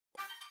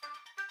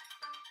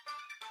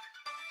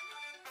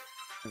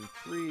In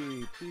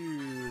 3,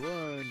 2,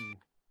 1.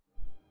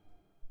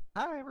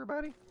 Hi,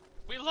 everybody.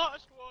 We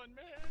lost one,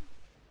 man.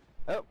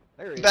 Oh,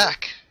 there he I'm is.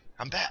 back.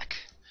 I'm back.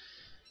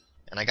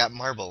 And I got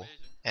marble Amazing.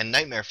 and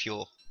nightmare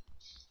fuel.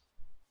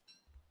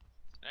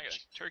 I got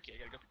a turkey. I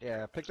gotta go.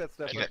 Yeah, pick that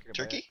stuff You up. got and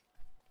turkey? back.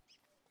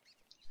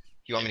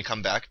 You want me to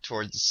come back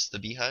towards the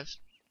beehive?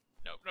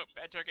 No,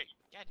 bad turkey.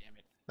 God damn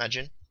it.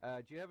 Imagine.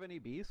 Do you have any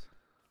bees?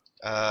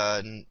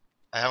 I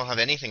don't have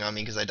anything on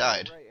me because I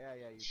died. Oh, right,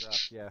 yeah, you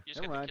dropped. Yeah, You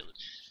just never gotta mind. kill it.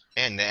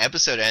 And the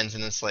episode ends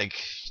and it's like,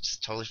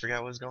 just totally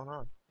forgot what was going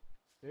on.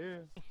 Yeah,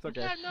 it's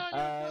okay.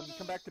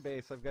 Come back to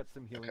base. I've got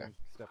some healing Okay.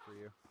 stuff for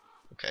you.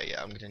 Okay,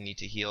 yeah, I'm gonna need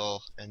to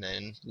heal, and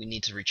then we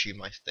need to retrieve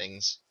my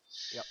things.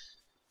 Yep.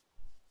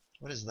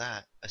 What is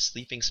that? A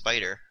sleeping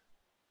spider.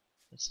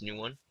 That's a new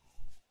one.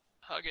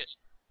 Hug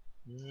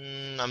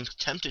it. I'm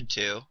tempted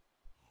to.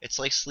 It's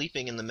like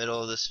sleeping in the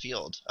middle of this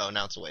field. Oh,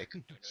 now it's awake.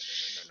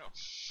 No.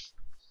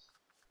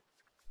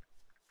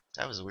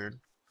 That was weird.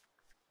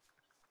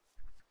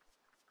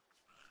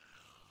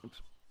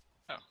 Oops.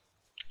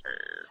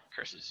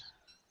 Curses.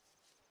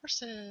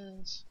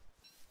 Horses.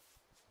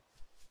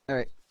 All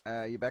right.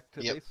 You back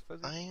to Yep. base,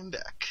 Fuzzy? I am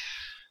back.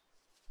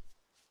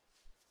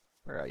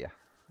 Where are you?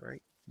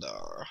 Right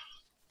there.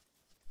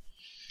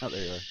 Oh,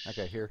 there you are.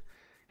 Okay, here.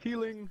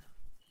 Healing.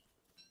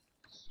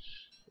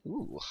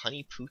 Ooh,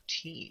 honey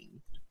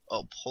poutine.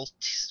 Oh,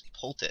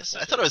 poultice.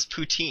 I thought it was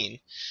poutine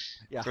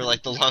Yeah. for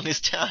like the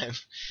longest time.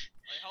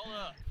 Wait, hold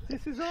up.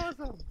 This is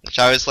awesome. Which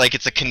I was like,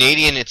 it's a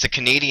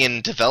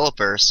Canadian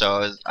developer,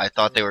 so I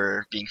thought they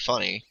were being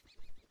funny.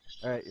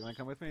 All right, you want to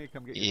come with me?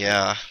 Come get your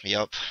Yeah,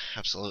 yep,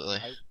 absolutely.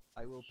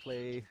 I will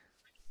play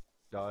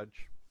dodge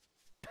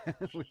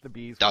with the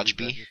bees. while Dodge you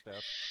grab bee? your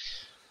stuff.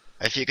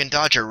 If you can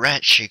dodge a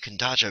wretch, you can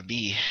dodge a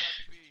bee.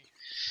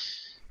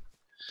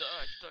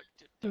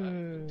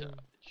 Dodge.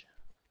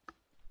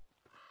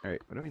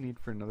 Alright, what do we need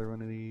for another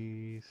one of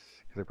these?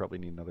 Because I probably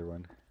need another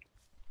one.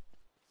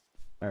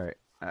 Alright,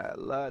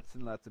 lots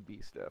and lots of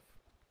bee stuff.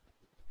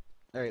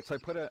 Alright, so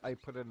I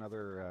put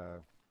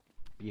another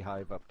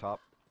beehive up top.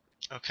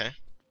 Okay.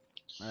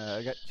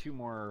 I got 2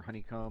 more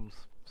honeycombs,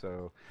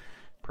 so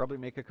probably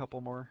make a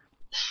couple more.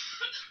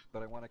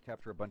 But I want to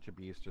capture a bunch of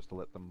bees just to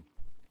let them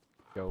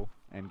go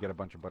and get a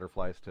bunch of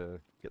butterflies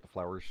to get the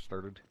flowers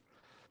started.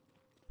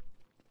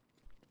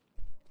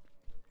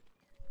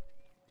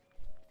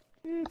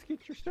 Let's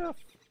get your stuff.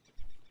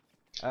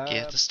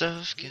 Get the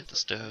stuff, get the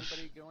stuff.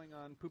 Anybody going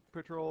on poop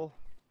patrol?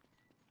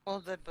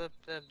 Well,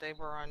 they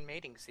were on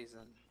mating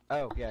season.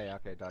 Oh, yeah,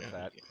 okay, dodge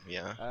that.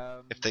 Yeah,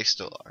 if they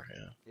still are,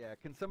 yeah. Yeah,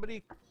 can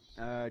somebody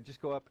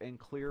just go up and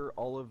clear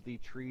all of the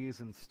trees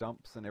and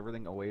stumps and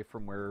everything away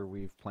from where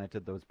we've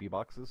planted those bee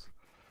boxes?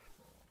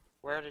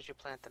 Where did you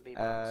plant the bee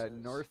boxes?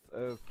 North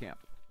of camp,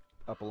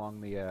 up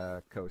along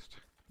the coast.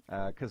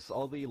 Because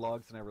all the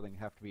logs and everything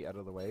have to be out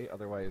of the way,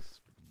 otherwise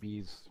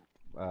bees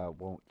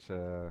won't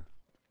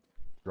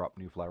drop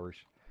new flowers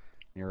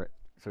near it.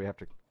 So we have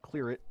to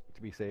clear it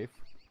to be safe.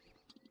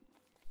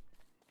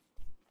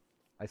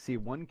 I see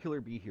 1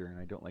 killer bee here, and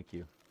I don't like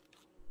you.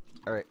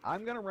 Alright,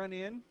 I'm gonna run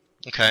in.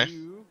 Okay.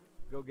 You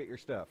go get your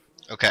stuff.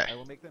 Okay. I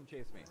will make them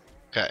chase me.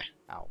 Okay.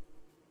 Ow.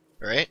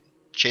 Alright.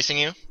 Chasing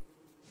you?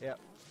 Yep.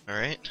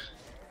 Alright.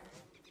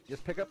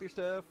 Just pick up your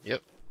stuff.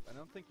 Yep. I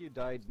don't think you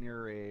died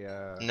near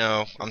a,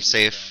 No, I'm bee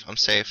safe. zone, I'm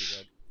so that'd be safe.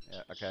 good.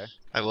 Yeah, okay.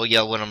 I will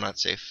yell when I'm not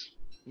safe.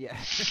 Yeah.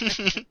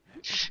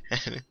 Oh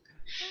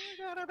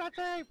my god, I'm not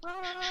safe!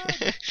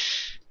 Run!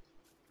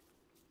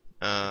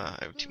 I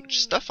have too much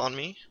stuff on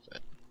me,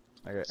 but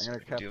Okay, I'm gonna What do you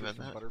do capture about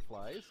some that?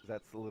 butterflies.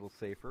 That's a little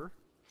safer.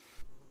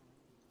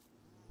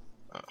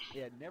 Oh.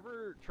 Yeah,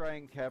 never try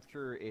and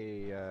capture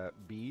a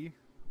bee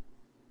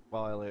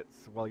while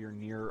you're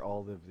near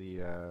all of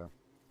the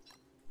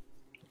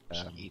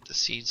eat the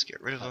seeds, get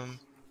rid of them.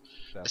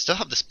 stuff. I still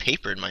have this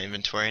paper in my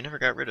inventory. I never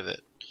got rid of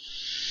it.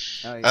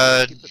 Oh,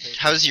 yeah, keep the paper.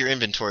 How's your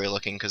inventory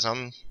looking? Cause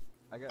I'm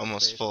I got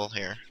almost space. full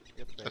here.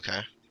 Get the paper.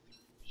 Okay.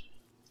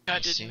 I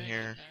Let's didn't see make here.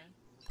 it, man.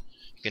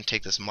 You can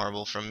take this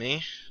marble from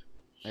me.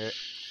 Alright.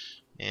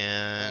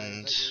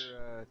 And Is that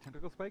your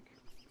tentacle spike?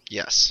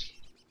 yes,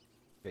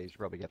 Okay, you should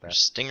probably get that. there's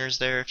stingers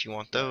there if you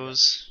want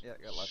those. Yeah,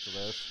 got lots of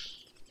those.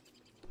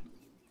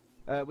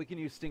 We can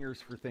use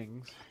stingers for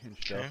things and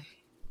stuff.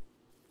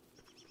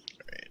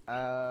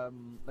 Okay.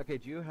 Okay,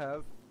 do you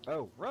have...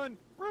 Oh, run!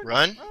 Run!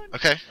 Run?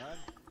 Okay. Run!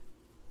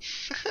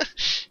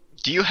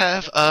 Do you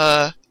have You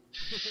have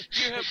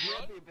You have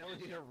run? the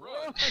ability to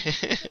run!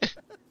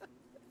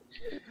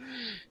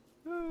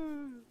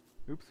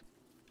 Oops.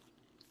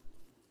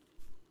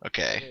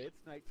 Okay. Okay,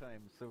 it's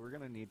nighttime, so we're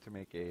gonna need to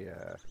make a,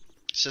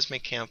 Let's just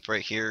make camp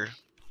right here.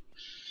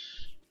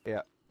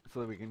 so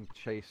that we can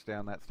chase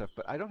down that stuff,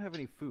 but I don't have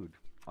any food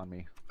on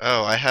me.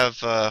 Oh, I have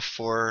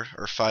 4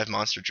 or 5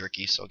 monster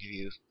jerky, so I'll give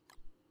you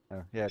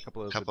Oh, yeah, a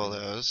couple of a those. couple of would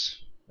be-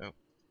 those. Nope,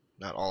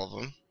 not all of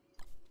them.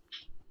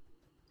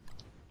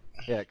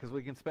 Yeah, because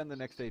we can spend the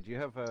next day. Do you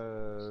have,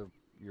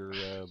 your,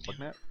 bug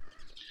net?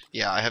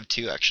 Yeah, I have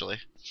 2 actually.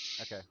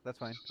 Okay, that's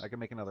fine. I can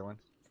make another one.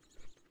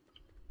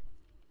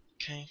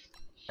 Okay.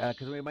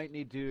 Because we might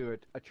need to do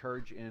a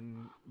charge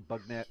in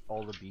bug net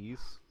all the bees,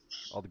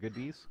 all the good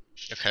bees,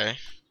 Okay.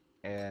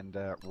 and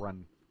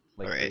run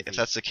like Alright, if crazy.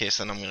 that's the case,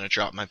 then I'm gonna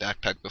drop my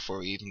backpack before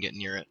we even get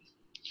near it.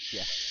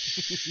 Yeah.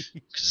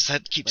 Because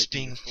that keeps Might be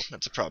being... useful.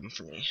 That's a problem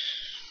for me.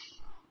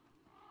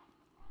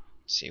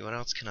 See, what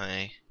else can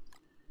I...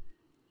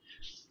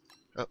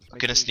 Oh,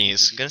 Make gonna sure you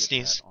sneeze. keep Gonna that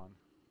sneeze. on.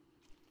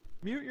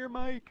 Mute your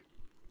mic!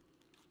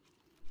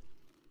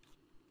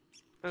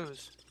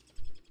 Who's?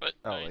 But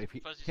Oh, he's- if he-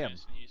 Fuzzy's him. gonna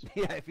sneeze.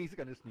 Yeah, if he's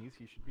gonna sneeze,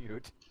 he should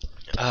mute.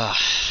 Ugh.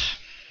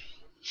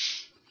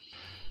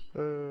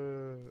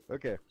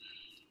 Okay.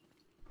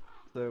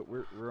 So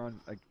we're on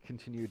a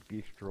continued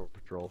beef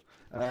patrol.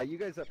 You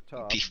guys up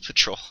top. Beef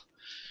patrol.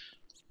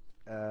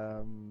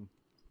 You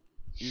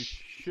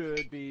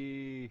should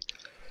be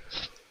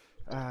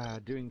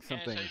doing Candace,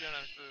 something. how you doing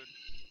on food?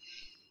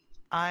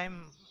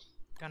 I'm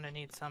gonna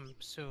need some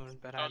soon,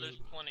 but Oh, I'm. there's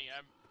plenty.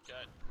 I've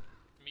got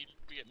meat.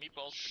 We got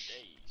meatballs for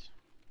days.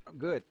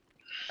 Good.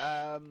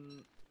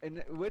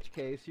 In which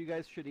case, you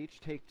guys should each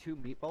take 2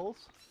 meatballs.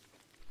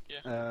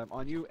 Yeah.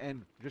 On you,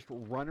 and just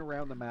run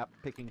around the map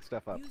picking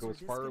stuff up. Go as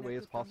far away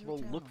as possible.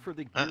 Look for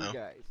the gear Uh-oh.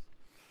 guys.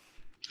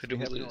 Who do We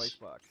we have no lose?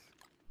 icebox.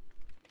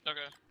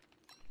 Okay.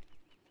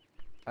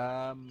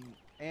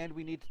 And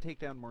we need to take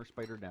down more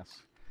spider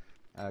nests.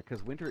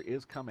 Because winter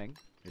is coming.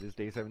 It is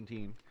day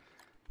 17.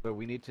 But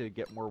we need to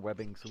get more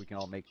webbing so we can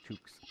all make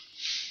toques.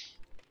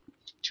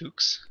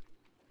 Toques?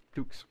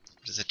 Toques.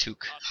 What is a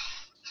toque?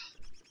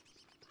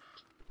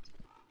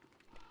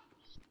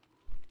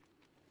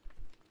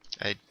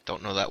 I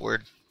don't know that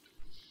word.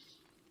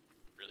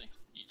 Really?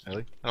 You,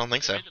 Really? I don't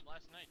think you so. made it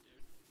last night,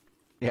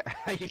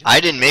 dude. Yeah. I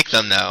didn't make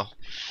them though.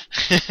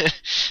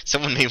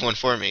 Someone made one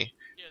for me.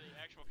 Yeah,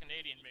 the actual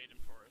Canadian made them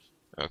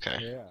for us. Okay.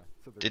 Yeah.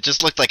 So It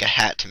just looked like a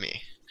hat to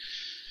me.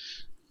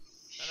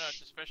 No,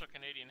 it's a special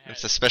Canadian hat.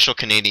 It's a special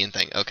Canadian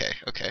thing. Okay,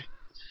 okay.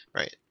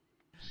 Right.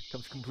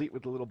 comes complete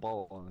with a little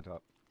ball on the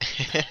top.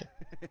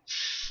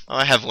 Well,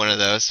 I have one of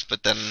those,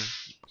 but then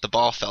the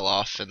ball fell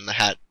off and the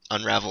hat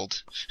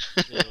unraveled.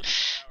 Sour.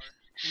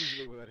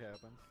 Usually what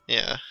happens.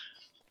 Yeah.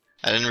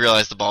 I didn't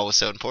realize the ball was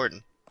so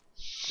important.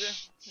 Yeah.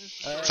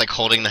 It's like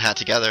holding the hat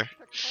together.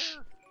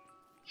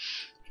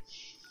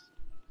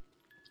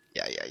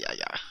 Yeah, yeah, yeah, yeah.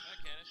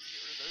 Okay, let's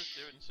get rid of those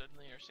two, and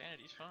suddenly our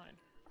sanity's fine.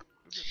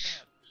 Who gets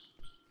that?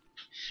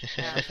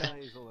 Yeah,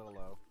 sanity's a little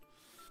low.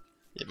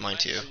 Yeah, mine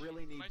too. I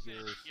really need My gears.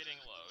 sanity's getting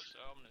low, so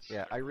I'm gonna.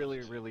 Yeah, start I really,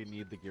 using- really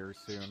need the gears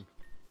soon.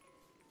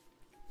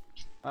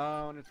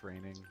 Oh, and it's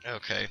raining.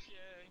 Okay. Yay.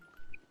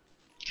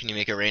 Can you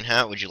make a rain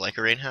hat? Would you like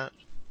a rain hat?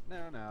 No,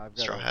 I've got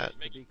Straw hat.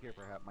 The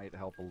beekeeper hat might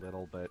help a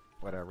little, but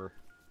whatever.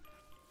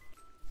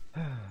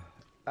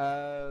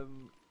 So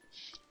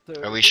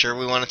Are we sure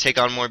we want to take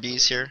on more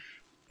bees here?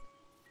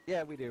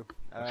 Yeah, we do.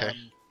 Okay.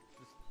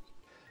 Just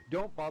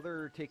don't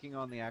bother taking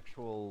on the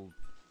actual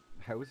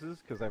houses,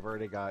 because I've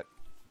already got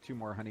 2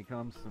 more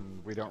honeycombs,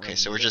 and we don't Okay, really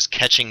so need we're it. just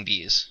catching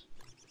bees.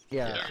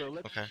 Yeah, Yeah. so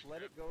let's Okay.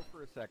 let it go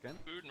for a second.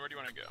 Food, and where do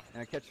you want to go?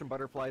 And catch some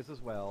butterflies as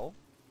well.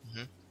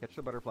 Mhm. Catch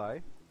the butterfly.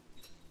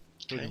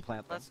 So we Okay. can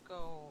plant them. Let's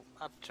go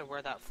up to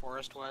where that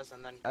forest was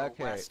and then go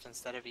Okay. west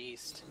instead of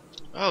east.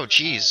 Oh,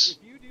 jeez.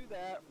 If you do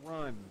that,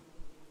 run.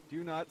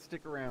 Do not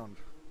stick around.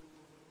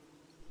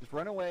 Just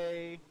run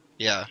away.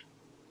 Yeah.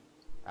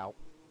 Ow.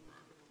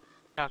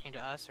 Talking to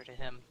us or to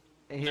him?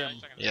 No, Him.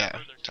 he's talking to Yeah.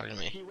 further. Talking to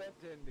me. He went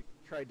and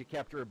tried to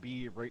capture a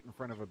bee right in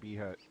front of a bee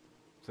hut.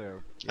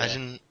 So. I yeah.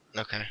 didn't.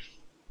 Okay.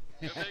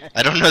 Go big.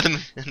 I don't know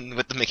the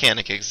what the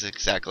mechanic is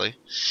exactly.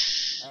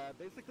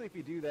 Basically, if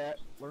you do that,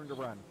 learn to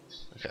run.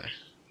 Okay.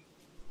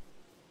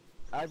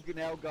 I've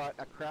now got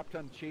a crap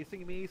ton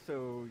chasing me,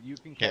 so you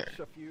can Here. catch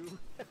a few.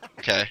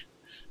 Okay.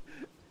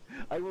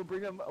 I will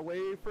bring them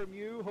away from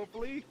you,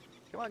 hopefully.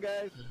 Come on,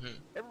 guys. Mhm.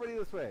 Everybody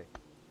this way.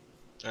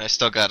 And I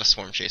still got a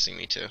swarm chasing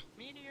me too.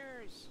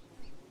 Meteors!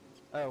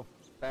 Oh,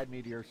 bad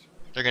meteors.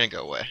 They're gonna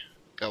go away.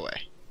 Go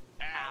away.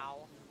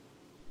 Ow.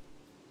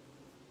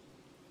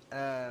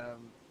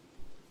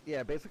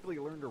 Yeah, basically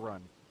learn to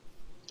run.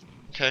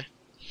 Okay.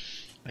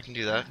 I can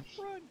do that.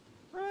 Run!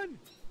 Run!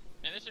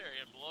 Man, this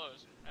area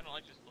blows. I don't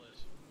like this place.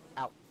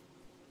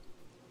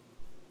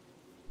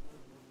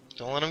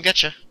 Don't let them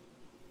get you.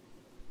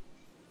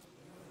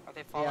 Are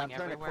they Yeah, falling I'm trying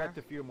to everywhere? collect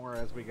a few more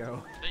as we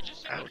go. They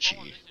just seem to Ouchie.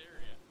 fall in this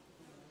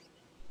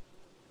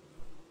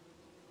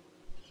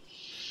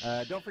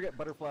area. Don't forget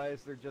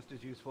butterflies, they're just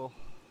as useful.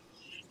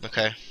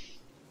 Okay.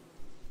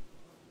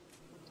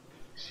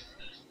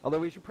 Although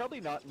we should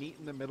probably not meet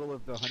in the middle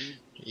of the honey.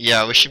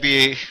 Yeah, we should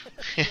be. so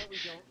we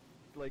don't,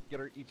 like, get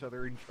each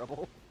other in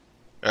trouble.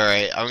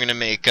 Alright, I'm gonna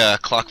make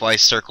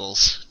clockwise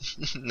circles,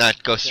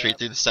 not go straight Yeah.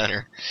 through the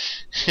center.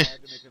 I had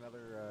to make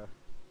another,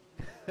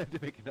 to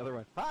make another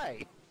one.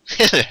 Hi!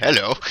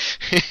 Hello.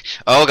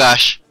 Oh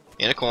gosh,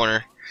 in a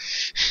corner.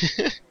 Don't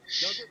get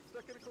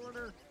stuck in a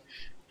corner!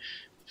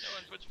 No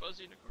one puts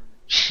Fuzzy in a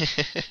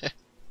corner.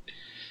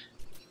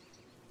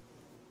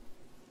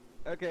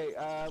 Okay,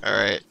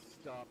 Alright.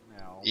 stop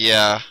now.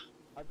 Yeah.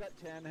 I've got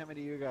 10, how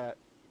many you got?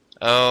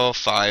 Oh,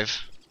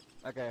 5.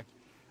 Okay.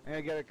 I'm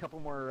gonna get a couple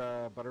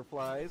more,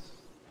 butterflies.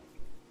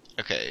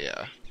 Okay,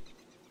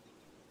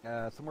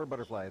 yeah. Some more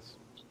butterflies.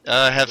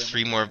 I have Then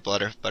 3 we more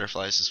can-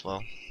 butterflies as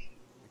well.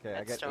 Okay,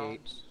 I got 8.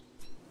 Headstones.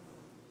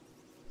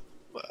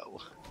 Whoa.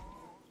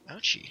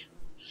 Ouchie.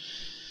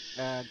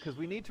 Because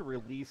we need to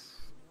release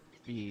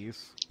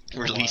bees. in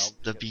the Release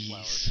wild to the get bees.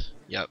 flowers.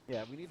 Yep.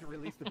 Yeah, we need to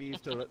release the bees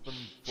to let them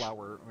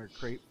flower or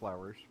create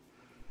flowers.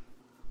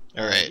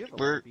 Alright, You have a lot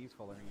we're... of bees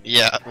following you.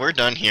 Yeah, we're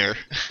done here.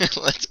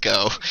 Let's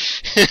go.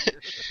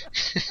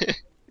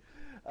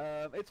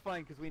 It's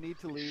fine because we need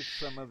to leave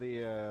some of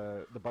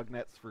the bug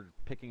nets for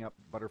picking up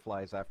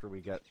butterflies after we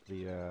get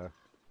the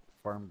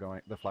farm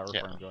going, the flower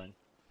Yeah. farm going.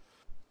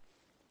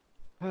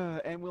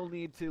 And we'll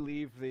need to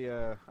leave the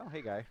oh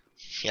hey guy.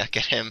 Yeah,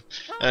 get him.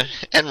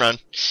 And run.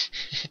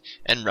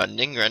 And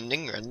running.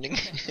 running and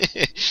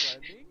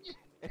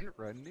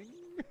running.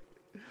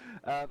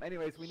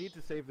 Anyways, we need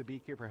to save the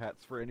beekeeper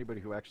hats for anybody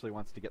who actually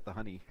wants to get the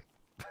honey.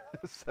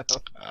 So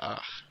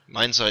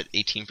Mine's at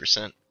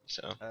 18%,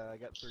 so... I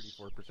got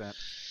 34%.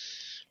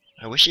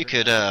 I wish you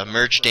could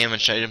merge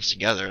damaged items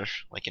together,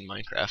 like in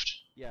Minecraft.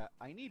 Yeah,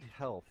 I need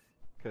health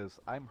because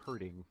I'm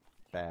hurting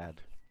bad.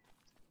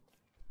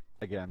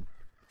 Again.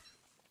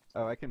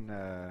 Oh, I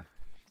can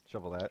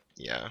shovel that.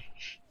 Yeah.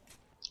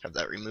 Have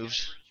that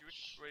removed.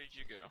 Which way did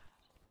you go?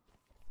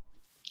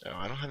 Oh,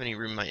 I don't have any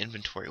room in my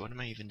inventory. What am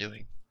I even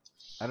doing?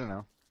 I don't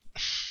know.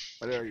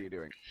 What are you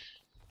doing?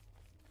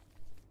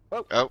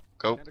 Oh, Oh,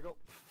 go. time to go.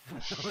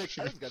 Like,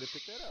 I just gotta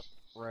pick that up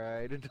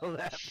right until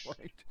that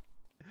point.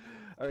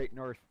 All right,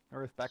 north,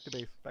 back to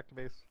base,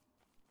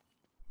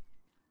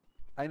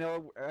 I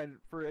know, and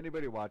for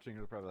anybody watching,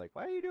 they're probably like,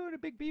 "Why are you doing a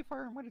big bee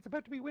farm when it's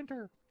about to be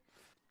winter?"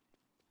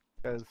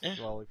 Because,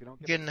 well, if you don't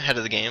get Getting ahead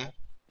of the game.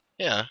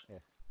 Yeah.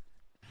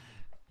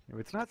 if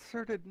it's not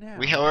started now,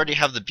 We already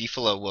have the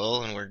beefalo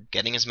wool, and we're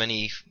getting as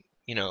many,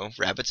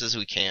 rabbits as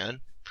we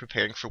can.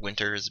 Preparing for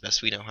winter as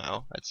best we know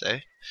how, I'd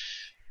say.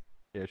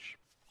 ish.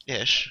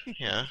 Ish,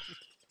 yeah.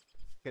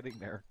 Getting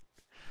there.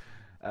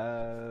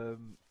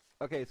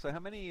 Okay, so how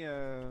many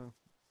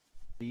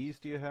bees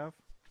do you have?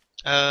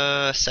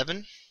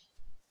 7?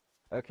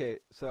 Okay,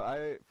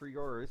 so for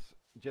yours,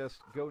 just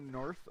go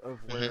north of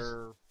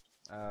where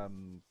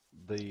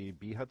the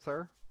bee huts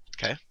are.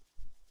 Okay.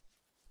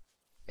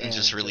 And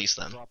just release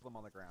them. Drop them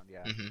on the ground,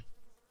 yeah. Mm-hmm.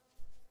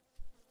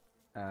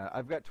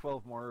 I've got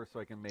 12 more, so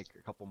I can make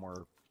a couple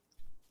more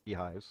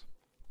beehives.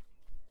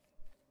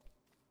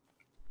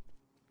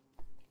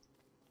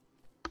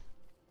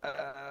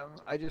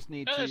 I just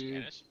need Oh, there's to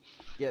Canus.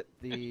 get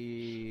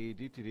the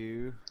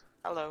do.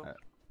 Hello.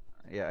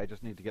 Yeah, I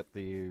just need to get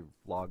the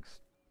logs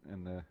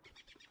in the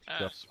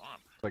stuff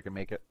Swamp. so I can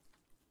make it.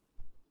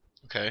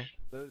 Okay.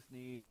 Those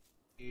need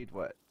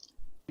what?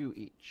 2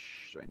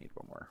 each. So I need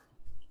 1 more.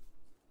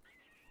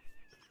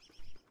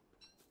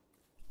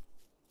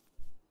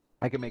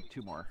 I can make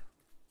 2 more.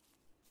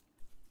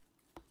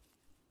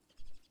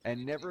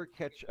 And never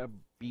catch a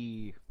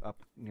bee up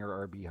near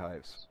our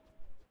beehives.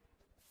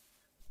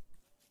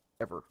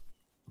 Ever.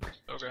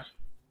 Okay.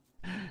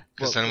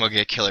 Because then we'll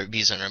get killer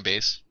bees on our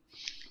base.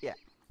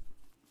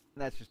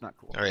 That's just not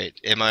cool. Alright,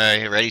 am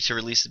I ready to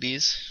release the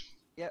bees?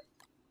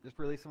 Just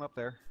release them up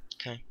there.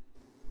 Okay.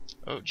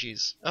 Oh,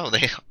 jeez. Oh,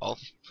 they all...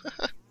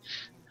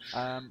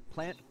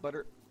 Plant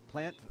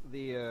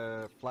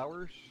the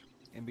flowers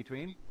in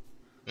between.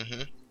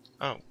 Mm-hmm.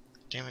 Oh,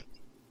 damn it.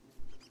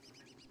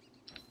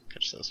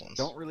 Catch those ones.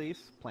 Don't release,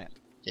 plant.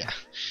 Yeah.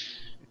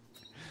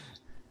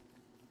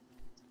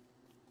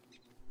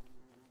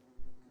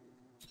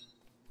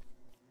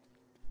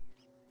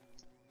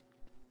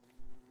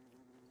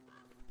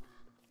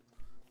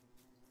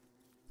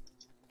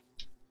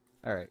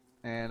 Alright,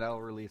 and I'll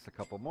release a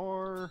couple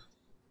more.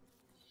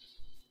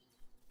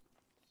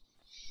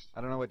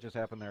 I don't know what just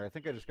happened there. I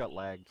think I just got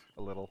lagged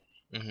a little.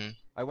 Mm-hmm.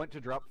 I went to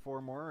drop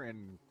 4 more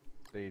and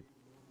they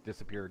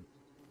disappeared.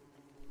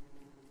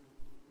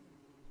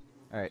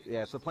 Alright,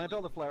 yeah, so plant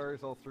all the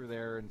flowers all through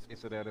there and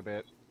space it out a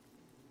bit.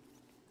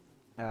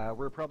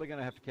 We're probably going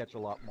to have to catch a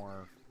lot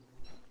more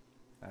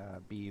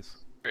bees.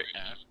 Great.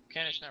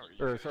 Canus, now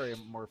where are you? Or, sorry,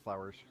 more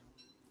flowers.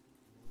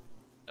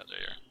 Oh, there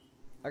you are.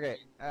 Okay,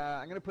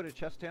 I'm going to put a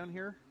chest down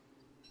here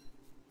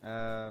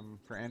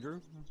for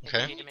Andrew.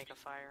 Okay. You need to make a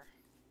fire.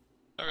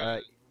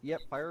 Okay. Yep,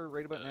 fire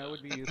right about now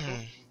would be useful.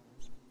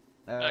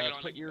 can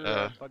Put only- your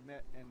bug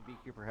net and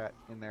beekeeper hat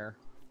in there.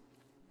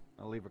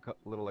 I'll leave a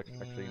little extra.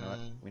 Actually, you know what?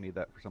 We need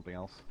that for something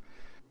else.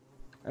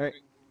 All right.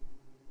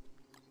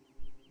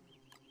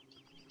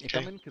 You Okay.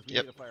 coming? Because we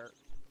Yep. need a fire.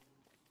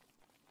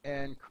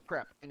 And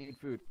crap, I need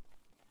food.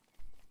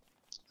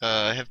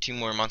 I have 2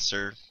 more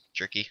monster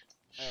jerky.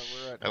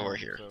 We're at Oh, we're home,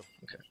 here. so-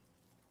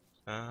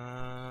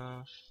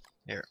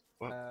 Here.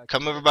 Well, can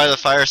come you over get by the that?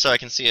 fire so I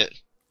can see it.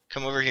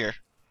 Come over here.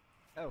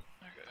 Okay.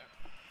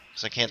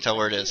 Because I can't tell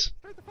where it is.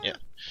 Start the Yeah.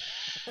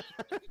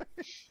 fire.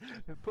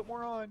 Put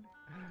more on.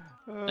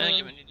 I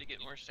think I need to get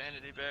more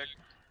sanity back.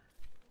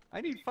 I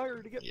need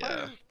fire to get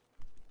Yeah.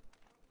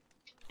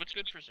 What's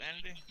good for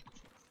sanity?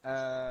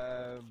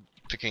 fire.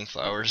 Picking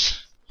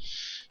flowers.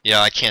 Yeah,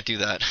 I can't do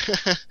that.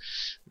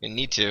 I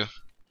need to.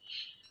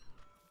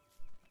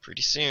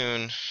 Pretty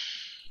soon.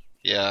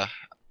 Yeah,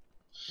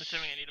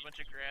 Assuming I need a bunch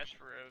of grass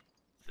for a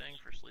thing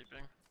for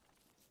sleeping.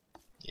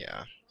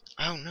 yeah.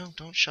 Oh no,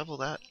 don't shovel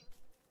that.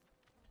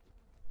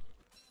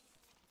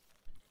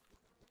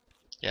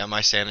 Yeah,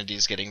 my sanity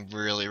is getting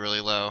really, really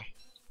low.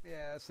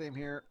 Yeah, same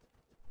here.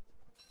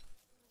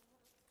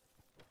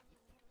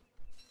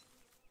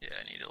 Yeah,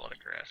 I need a lot of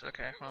grass.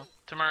 Okay, well,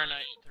 tomorrow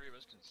night, the three of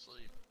us can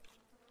sleep.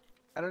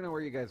 I don't know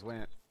where you guys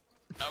went.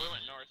 Oh, we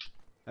went north.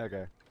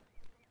 Okay.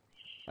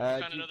 We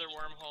found do you- another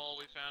wormhole.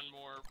 We found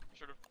more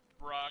sort of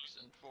rocks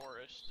and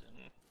forest,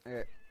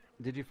 and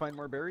Did you find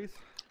more berries?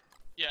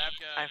 yeah, I've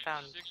got I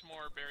found- 6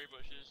 more berry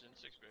bushes and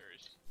 6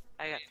 berries.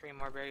 I got 3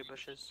 more berry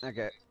bushes.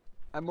 Okay.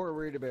 I'm more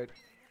worried about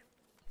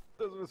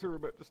those of us who are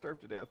about to starve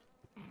to death.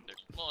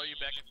 Well, are you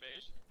back at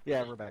base?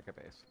 Yeah, we're back at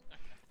base. Okay.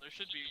 There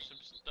should be some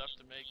stuff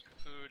to make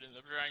food, and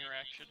the drying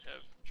rack should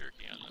have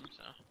jerky on them.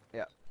 So.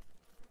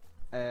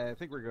 I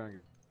think we're going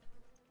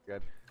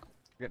good.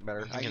 Getting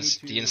better. I I think need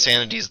to, the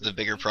insanity is the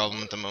bigger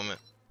problem at the moment.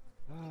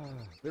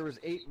 There was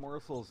 8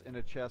 morsels in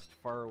a chest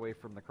far away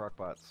from the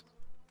crockpots.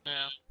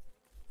 Yeah.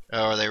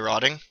 Oh, are they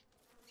rotting?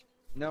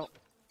 No.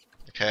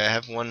 Okay, I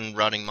have one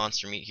rotting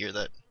monster meat here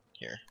that...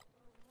 Here.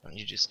 Why don't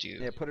you just do...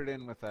 Yeah, put it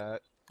in with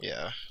that.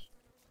 Yeah.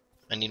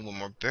 I need one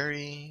more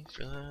berry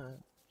for that.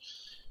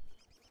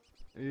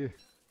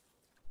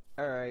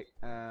 Alright,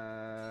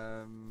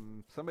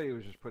 somebody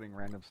was just putting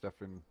random stuff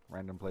in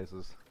random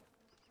places.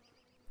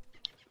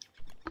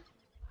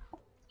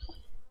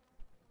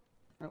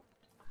 Nope.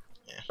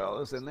 Yeah. All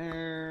this in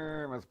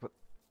there. Let's put...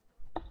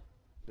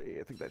 See,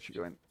 I think that should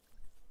go in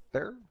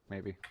there?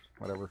 Maybe.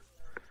 Whatever.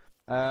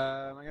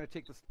 I'm gonna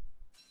take this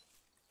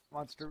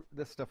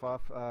stuff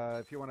off.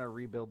 If you want to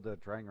rebuild the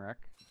drying rack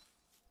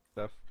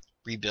stuff.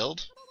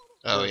 Rebuild?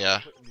 Oh, yeah.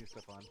 Put new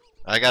stuff on.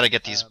 I gotta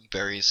get these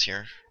berries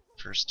here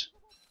first.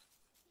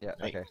 Yeah,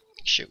 Right. okay.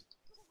 Shoot.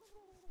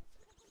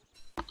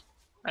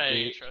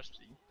 I trust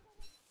you.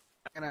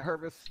 I'm gonna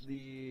harvest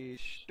the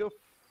stuff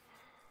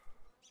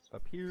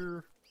up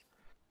here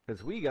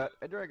because we got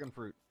a dragon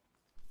fruit.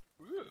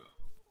 Ooh.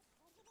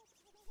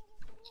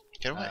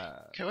 Get away. Uh,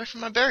 Get away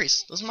from my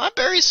berries. Those are my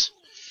berries.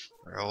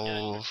 Yeah,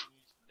 Oh, turkeys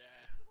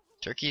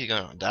die. turkey's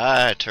gonna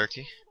die,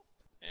 turkey.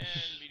 And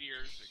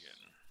meteors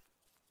again.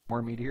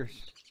 More meteors.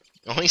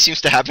 Only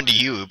seems to happen to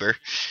you, Uber. Meteor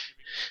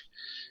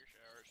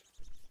showers.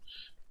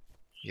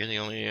 You're the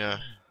only, there.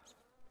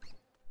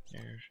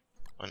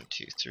 1,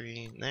 2,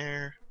 3,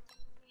 there.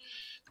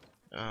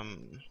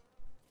 I'm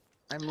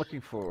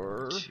looking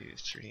for. 2,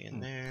 3 in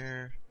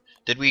there.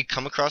 Did we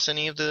come across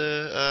any of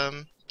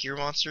the, gear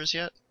monsters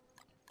yet?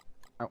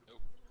 Oh.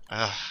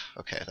 Ah,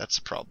 okay, that's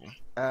a problem.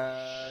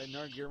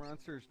 No gear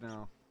monsters.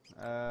 No.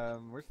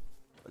 Where's?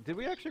 Did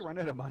we actually run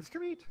out of monster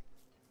meat?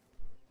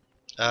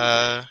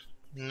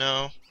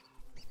 No.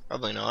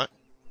 Probably not.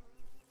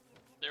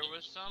 There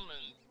was some,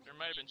 and there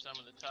might have been some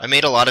in the top. I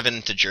made a lot of it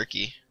into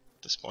jerky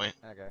at this point.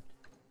 Okay.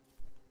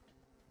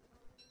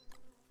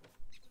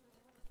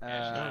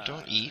 No,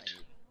 don't eat.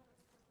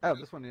 Oh,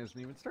 this one isn't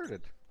even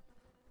started.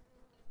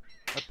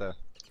 What the?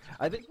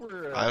 I think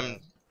we're I'm-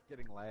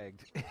 getting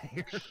lagged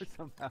here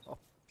somehow.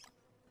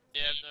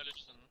 Yeah, I've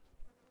noticed some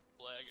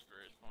lag at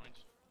various points.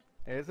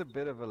 It's a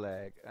bit of a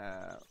lag.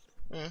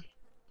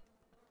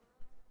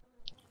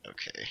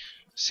 Okay.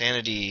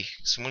 Sanity.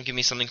 Someone give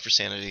me something for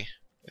sanity,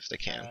 if they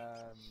can.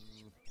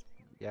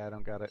 Yeah, I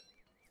don't got it.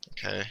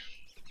 Okay.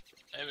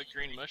 I have a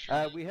green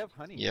mushroom. We have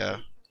honey. Yeah.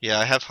 Yeah,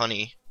 I have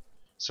honey.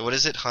 So what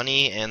is it?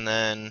 Honey and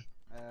then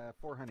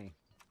 4 honey.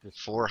 Just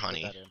 4 put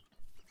honey that in.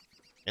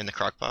 in the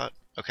crock pot?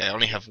 Okay, I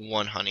only have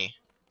 1 honey.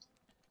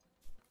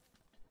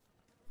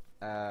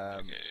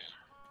 Okay.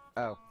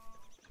 Oh.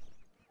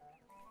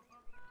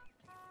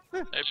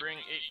 I bring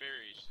 8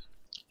 berries.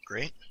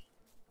 Great.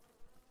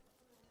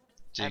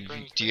 I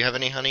bring Do you have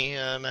any honey,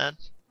 Mad?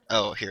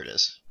 Oh, here it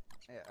is.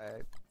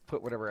 I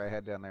put whatever I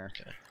had down there.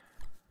 Okay.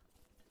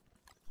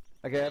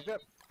 Okay, I've got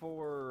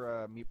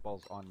 4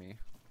 meatballs on me.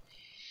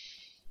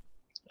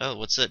 Oh,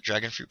 what's that?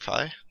 Dragon fruit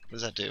pie? What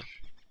does that do?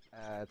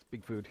 It's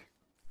big food.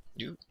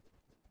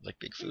 Like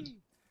big food.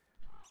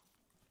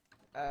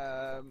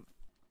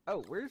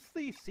 Oh, where's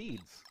the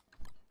seeds?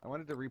 I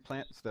wanted to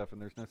replant stuff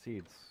and there's no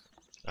seeds.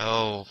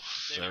 Oh,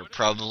 they're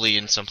probably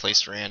in some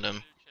place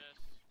random.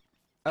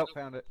 Oh,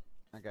 found it.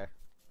 Okay.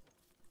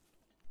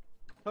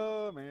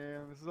 Oh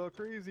man, this is all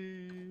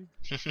crazy.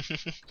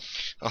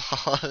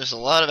 Oh, there's a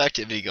lot of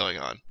activity going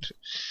on.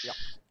 Yep.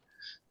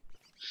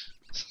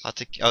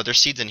 Oh, there's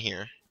seeds in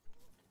here.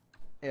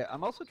 Yeah,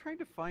 I'm also trying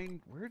to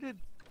find where did.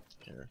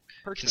 Here.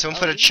 Parchment- Can someone oh,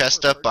 put a there's more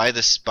chest up by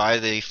parchment. by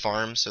the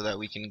farm so that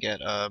we can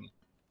get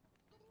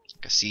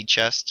like a seed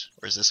chest?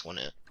 Or is this one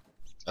it?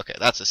 Okay,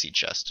 that's a seed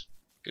chest.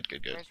 Good,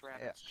 good, good. Where's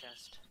Rabbit's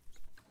chest?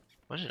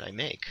 What did I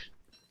make?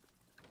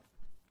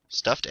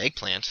 Stuffed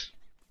eggplant.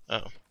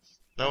 Oh.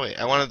 No, wait,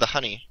 I wanted the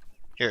honey.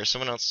 Here,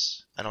 someone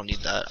else. I don't need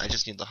that. I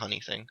just need the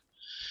honey thing.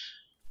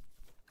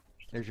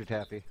 There's your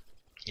taffy.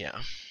 Yeah.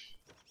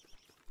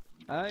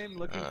 I'm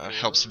looking for.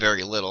 Helps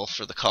very little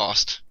for the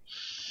cost.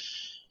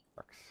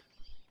 Bucks.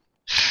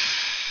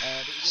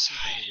 But you get some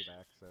sanity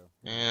back, so.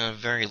 Yeah,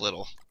 very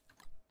little.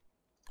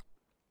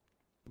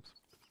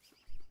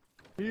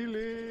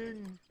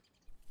 Healing!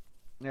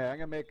 Yeah, I'm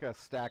gonna make a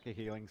stack of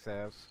healing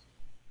salves.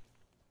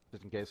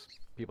 Just in case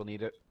people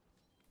need it.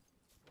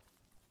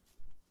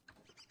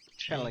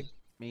 Kinda like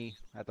me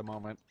at the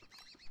moment.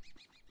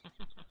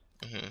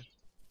 Mm-hmm.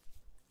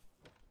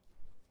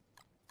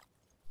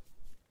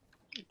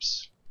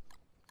 Oops.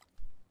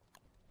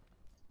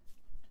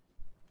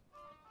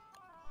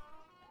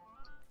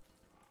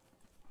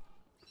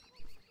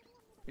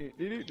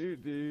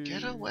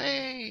 Get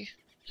away!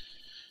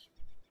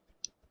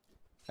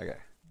 Okay.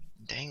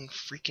 Dang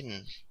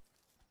freaking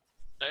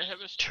I have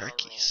a straw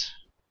turkeys.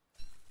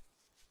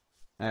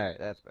 Alright,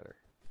 that's better.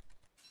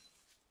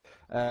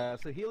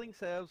 So healing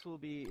salves will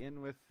be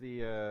in with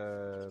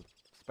the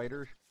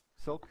spider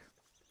silk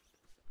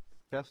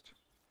chest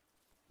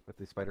with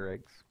the spider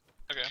eggs.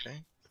 roll. Okay. Okay.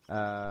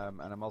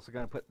 And I'm also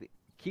gonna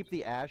keep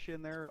the ash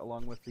in there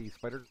along with the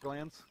spider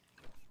glands.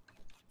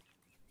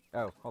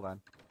 Oh, hold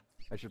on.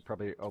 I should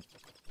probably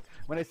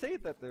when I say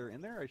that they're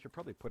in there, I should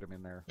probably put them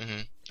in there.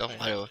 Mm-hmm.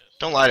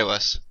 Don't lie to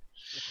us.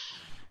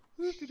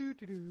 Did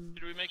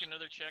we make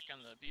another check on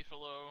the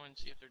beefalo and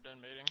see if they're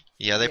done mating?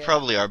 Yeah, they Yeah.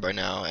 probably are by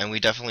now, and we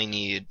definitely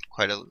need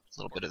quite a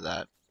little bit of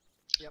that.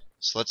 Yep.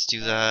 So let's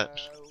do that.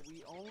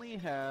 We only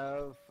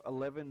have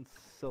 11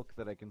 silk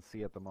that I can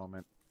see at the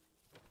moment.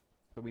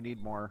 So we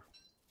need more.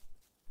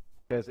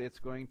 Because it's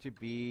going to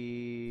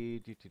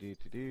be...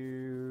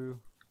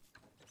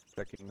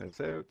 Checking this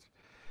out.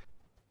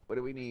 What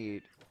do we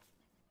need?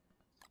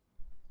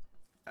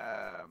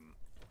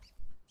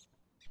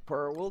 For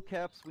our wool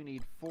caps, we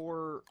need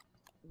 4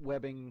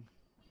 webbing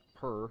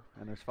per,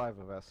 and there's 5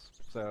 of us.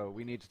 So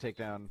we need to take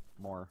down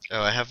more.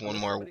 Oh, I have one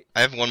more. somebody-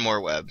 I have one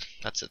more web.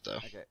 That's it though.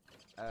 Okay.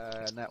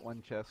 And that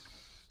one chest.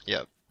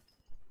 Yep.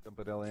 Dump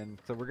it all in.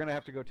 So we're gonna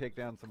have to go take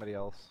down somebody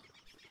else.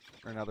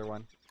 Or another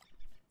one.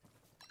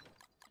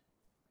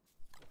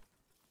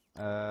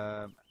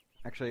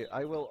 Actually,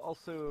 I will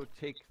also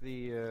take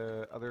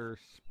the other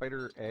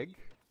spider egg.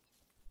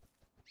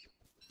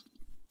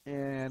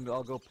 And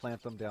I'll go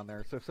plant them down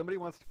there. So if somebody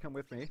wants to come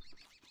with me,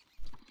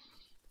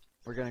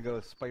 we're gonna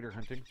go spider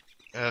hunting.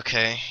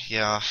 Okay.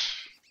 Yeah.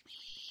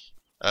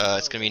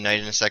 It's gonna be night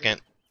in a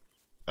second.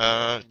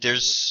 There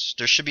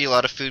should be a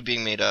lot of food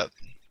being made up.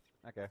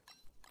 Okay.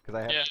 Because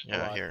I have Yeah. a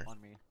Yeah, lot here. on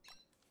me.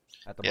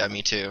 At the Yeah, moment.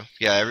 me too.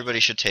 Yeah,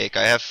 everybody should take.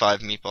 I have 5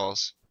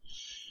 meatballs.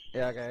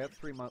 Yeah, okay, I have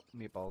 3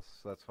 meatballs,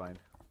 so that's fine.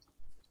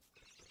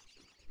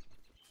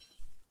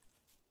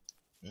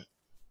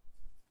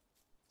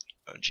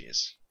 Oh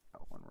jeez.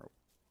 Oh, 1 rope.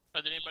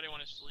 Did anybody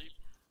want to sleep?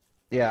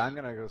 Yeah, I'm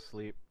gonna go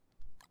sleep.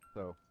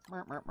 So,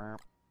 merp, merp, merp.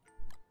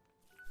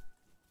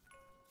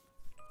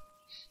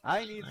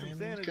 I need some I'm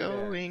sanity.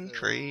 going back, so-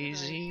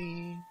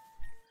 crazy.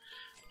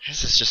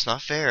 This is just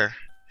not fair.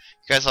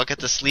 You guys all get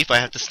to sleep. I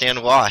have to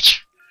stand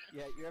watch.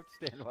 Yeah, you have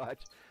to stand watch.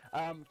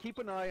 Keep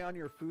an eye on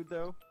your food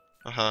though.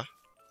 Uh huh.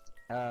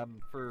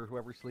 For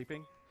whoever's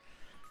sleeping.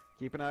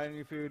 Keep an eye on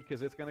your food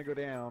because it's gonna go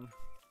down.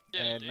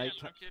 Yeah, And damn, no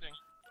nighttime- kidding.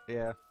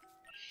 Yeah.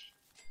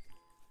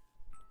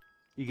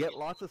 You get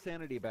lots of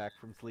sanity back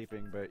from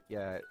sleeping, but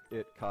yeah,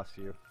 it costs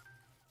you.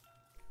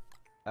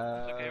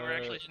 Okay, we're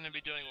actually shouldn't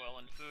be doing well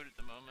on food at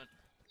the moment.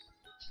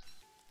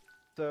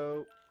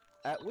 So,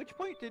 at which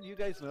point did you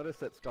guys notice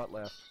that Scott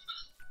left?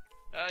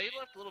 He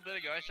left a little bit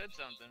ago. I said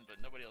something, but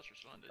nobody else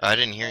responded. I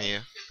didn't hear you.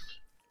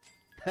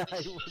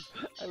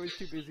 I was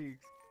too busy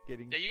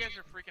getting. Yeah, you guys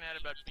are freaking out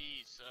about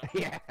bees, so...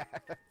 Yeah.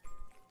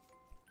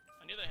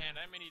 On the other hand,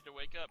 I may need to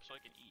wake up so I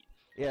can eat.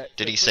 Yeah.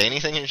 Did he click say on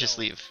anything or just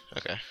yourself. leave?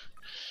 Okay.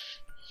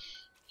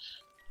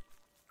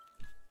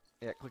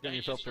 Yeah, click Yeah, on he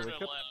yourself just to sort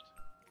wake of up.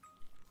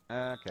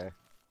 left. Okay.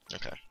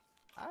 Okay.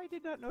 I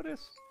did not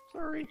notice.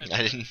 Sorry.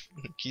 I didn't.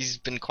 He's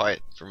been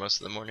quiet for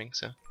most of the morning,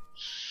 so.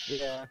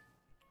 Yeah.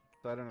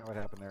 So I don't know what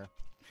happened there.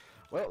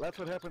 Well, that's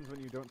what happens when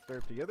you don't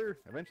starve together.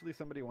 Eventually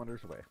somebody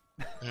wanders away.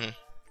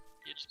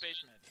 It's Space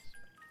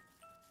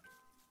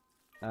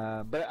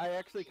Madness. But I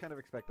actually kind of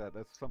expect that.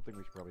 That's something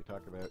we should probably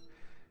talk about.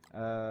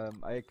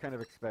 I kind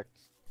of expect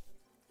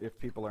if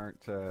people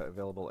aren't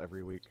available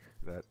every week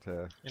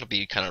that... It'll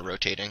be kind of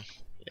rotating.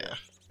 Yeah.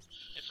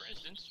 And for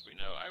instance, we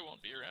know I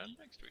won't be around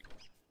next week.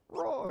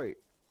 Right!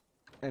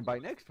 And by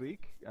next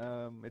week,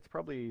 it's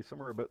probably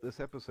somewhere about this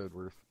episode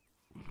worth.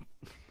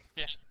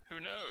 Yeah, who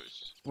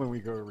knows? When we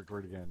go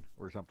record again,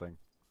 or something.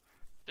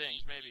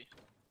 Things, maybe.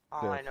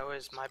 All Yeah. I know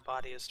is my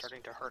body is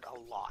starting to hurt a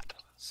lot.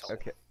 So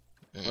Okay.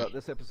 Mm. Well,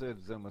 this episode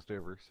is almost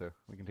over, so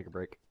we can take a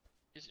break.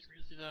 Is it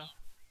really, though?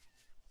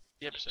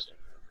 The episode.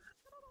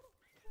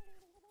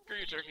 Screw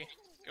you, turkey.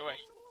 Go away.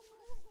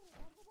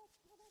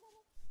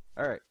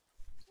 Alright.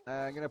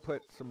 I'm gonna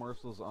put some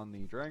morsels on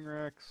the drying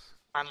racks.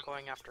 I'm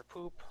going after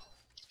poop.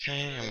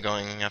 Okay, I'm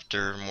going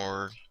after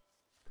more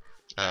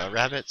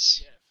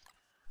rabbits. Yeah.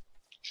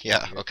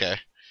 Yeah, okay.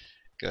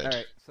 Good.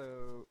 Alright,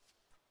 so...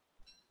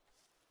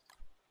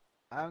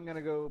 I'm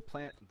gonna go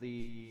plant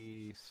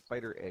the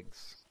spider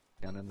eggs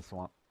down in the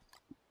swamp.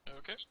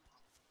 Okay.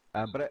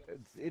 But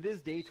it is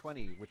day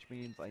 20, which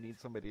means I need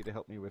somebody to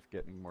help me with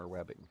getting more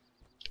webbing.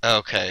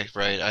 Okay,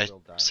 right. I Will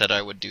die. said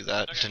I would do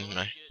that, Okay, didn't let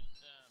I? me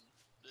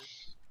get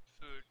this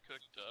food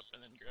cooked up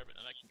and then grab it,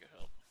 and I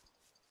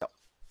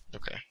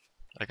Okay.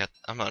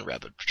 I'm on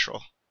rabbit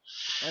patrol.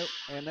 Oh,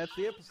 and that's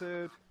the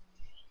episode.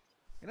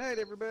 Good night,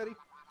 everybody.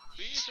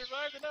 We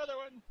survived another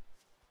one.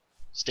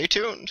 Stay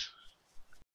tuned.